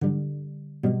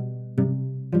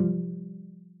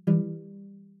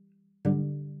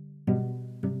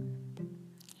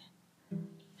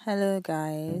Hello,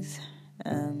 guys.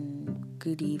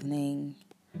 Good evening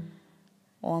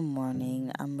or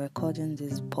morning. I'm recording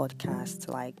this podcast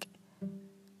like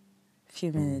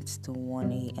few minutes to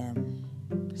 1 a.m.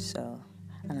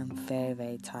 And I'm very,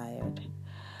 very tired.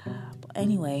 But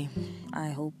anyway, I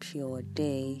hope your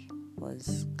day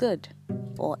was good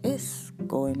or is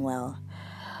going well.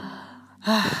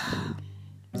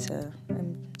 So,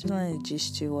 I'm just going to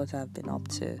gist you what I've been up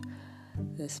to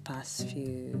this past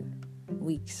few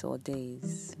weeks or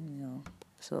days.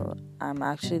 So I'm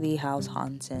actually house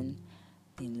hunting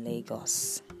in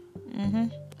Lagos.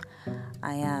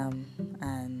 I am,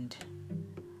 and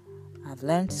I've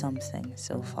learned something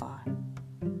so far.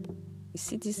 You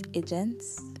see these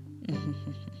agents?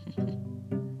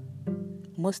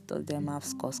 Most of them have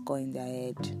score in their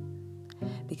head,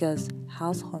 because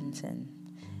house hunting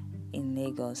in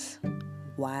Lagos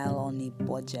while on a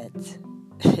budget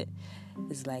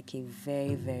is like a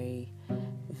very, very,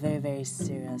 very, very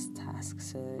serious task.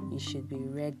 So you should be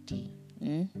ready.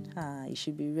 You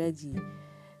should be ready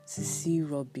to see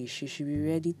rubbish. You should be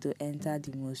ready to enter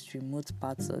the most remote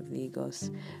parts of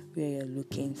Lagos where you're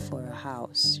looking for a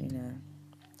house,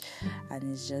 And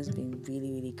it's just been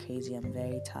really, really crazy. I'm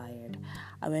very tired.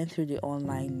 I went through the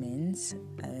online means.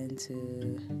 I went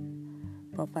to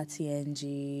Property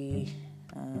NG,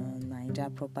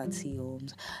 Naija Property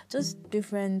Homes, just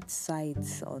different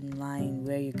sites online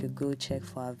where you could go check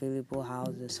for available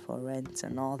houses for rent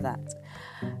and all that.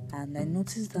 And I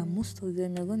noticed that most of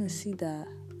them, you're going to see that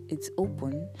it's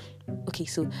open. Okay,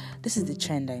 so this is the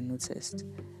trend I noticed.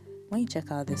 When you check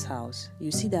out this house,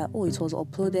 you see that, it was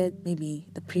uploaded maybe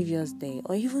the previous day,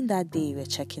 or even that day you were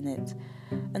checking it.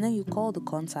 And then you call the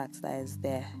contact that is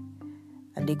there,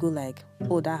 and they go like,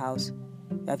 that house,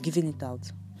 you have given it out.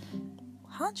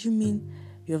 How do you mean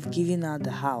you have given out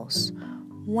the house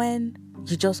when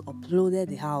you just uploaded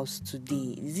the house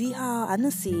today? See how I don't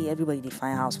see everybody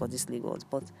define house for this Lagos,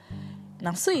 but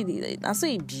now so it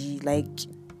be like,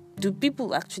 do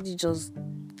people actually just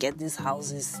get these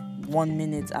houses 1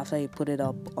 minute after you put it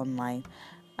up online?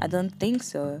 I don't think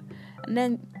so. And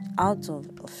then out of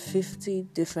 50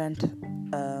 different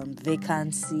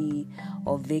vacancy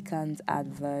or vacant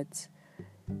adverts,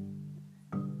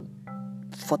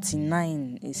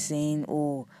 49 is saying,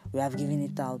 we have given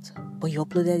it out, but you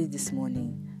uploaded it this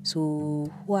morning. So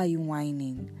who are you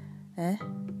whining?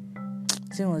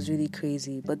 This thing was really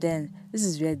crazy. But then this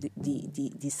is where the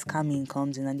scamming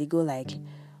comes in, and they go like,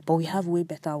 but we have way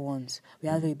better ones.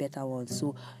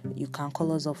 So you can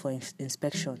call us up for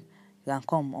inspection. You can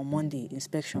come on Monday,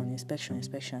 inspection.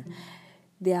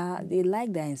 They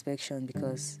like their inspection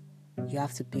because you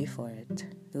have to pay for it.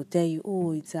 They'll tell you,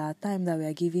 it's our time that we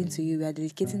are giving to you. We are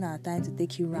dedicating our time to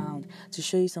take you around, to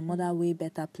show you some other way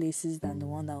better places than the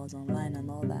one that was online and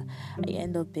all that. And you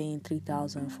end up paying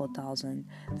 3,000, 4,000,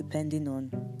 depending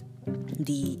on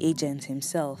the agent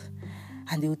himself.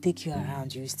 And they will take you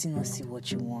around. You will still not see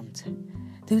what you want.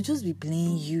 They will just be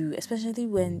playing you, especially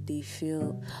when they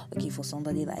feel, for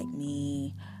somebody like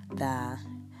me, that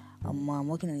I'm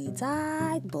working on a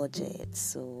tight budget,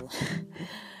 so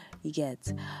you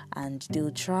get, and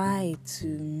they'll try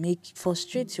to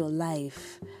frustrate your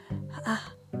life.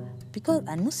 Because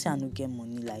I know say I no get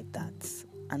money like that.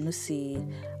 I know say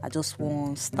I just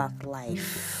want to start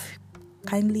life.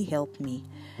 Kindly help me.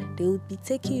 They will be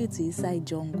taking you to inside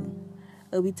jungle.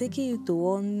 They'll be taking you to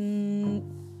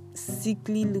one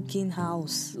sickly looking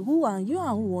house. Who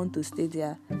want to stay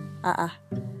there?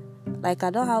 Like,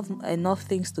 I don't have enough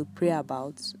things to pray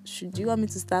about. Should you want me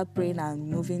to start praying and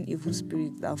moving evil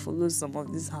spirits that follow some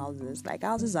of these houses? Like,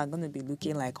 houses are going to be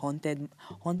looking like haunted,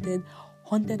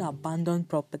 abandoned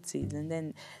properties. And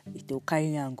then they'll carry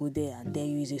you and go there and tell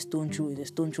you it's a stone throw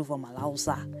from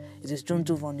Alausa. It's a stone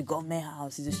throw from the government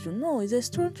house. It's a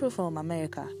stone throw from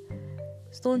America.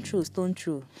 Stone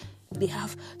throw. They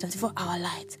have 24-hour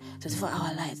lights.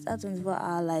 That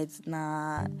 24-hour lights,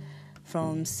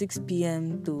 from 6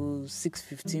 p.m. to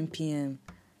 6:15 p.m.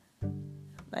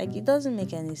 Like, it doesn't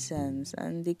make any sense.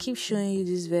 And they keep showing you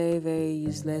these very, very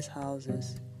useless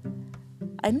houses.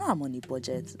 I know I'm on a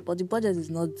budget, but the budget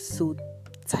is not so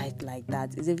tight like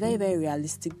that. It's a very, very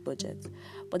realistic budget.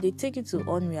 But they take you to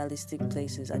unrealistic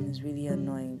places, and it's really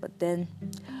annoying. But then,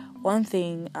 one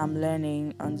thing I'm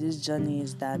learning on this journey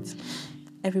is that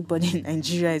everybody in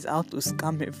Nigeria is out to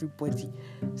scam everybody.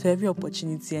 So every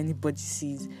opportunity anybody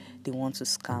sees, they want to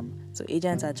scam. So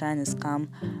agents are trying to scam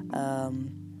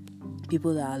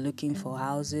people that are looking for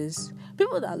houses.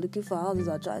 People that are looking for houses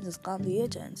are trying to scam the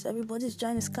agents. Everybody's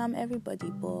trying to scam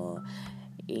everybody. But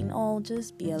in all,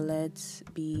 just be alert,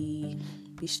 be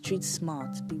street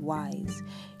smart, be wise.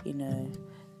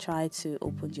 try to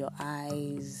open your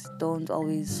eyes. Don't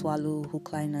always swallow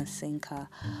hook, line, and sinker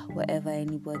whatever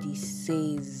anybody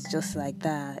says just like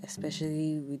that,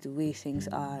 especially with the way things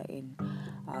are in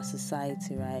our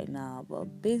society right now.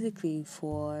 But basically,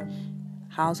 for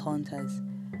house hunters,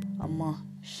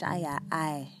 shine your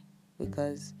eye,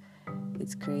 because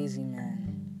it's crazy,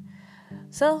 man.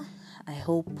 So I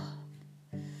hope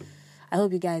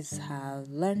you guys have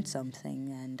learned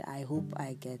something, and I hope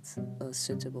I get a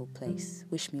suitable place.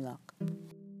 Wish me luck.